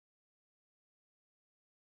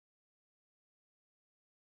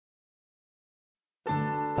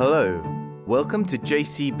Hello, welcome to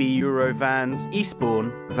JCB Eurovans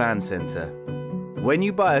Eastbourne Van Centre. When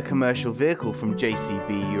you buy a commercial vehicle from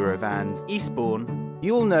JCB Eurovans Eastbourne,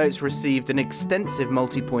 you will know it's received an extensive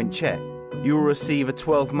multi-point check. You will receive a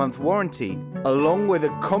 12-month warranty, along with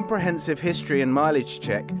a comprehensive history and mileage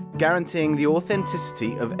check, guaranteeing the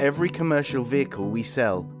authenticity of every commercial vehicle we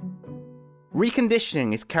sell.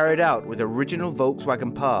 Reconditioning is carried out with original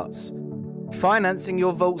Volkswagen parts. Financing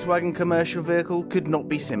your Volkswagen commercial vehicle could not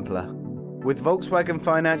be simpler. With Volkswagen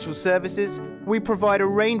Financial Services, we provide a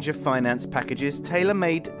range of finance packages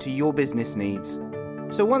tailor-made to your business needs.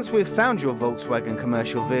 So once we've found your Volkswagen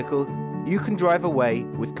commercial vehicle, you can drive away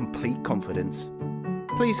with complete confidence.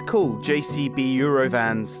 Please call JCB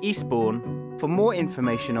Eurovans Eastbourne for more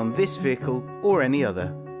information on this vehicle or any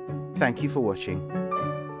other. Thank you for watching.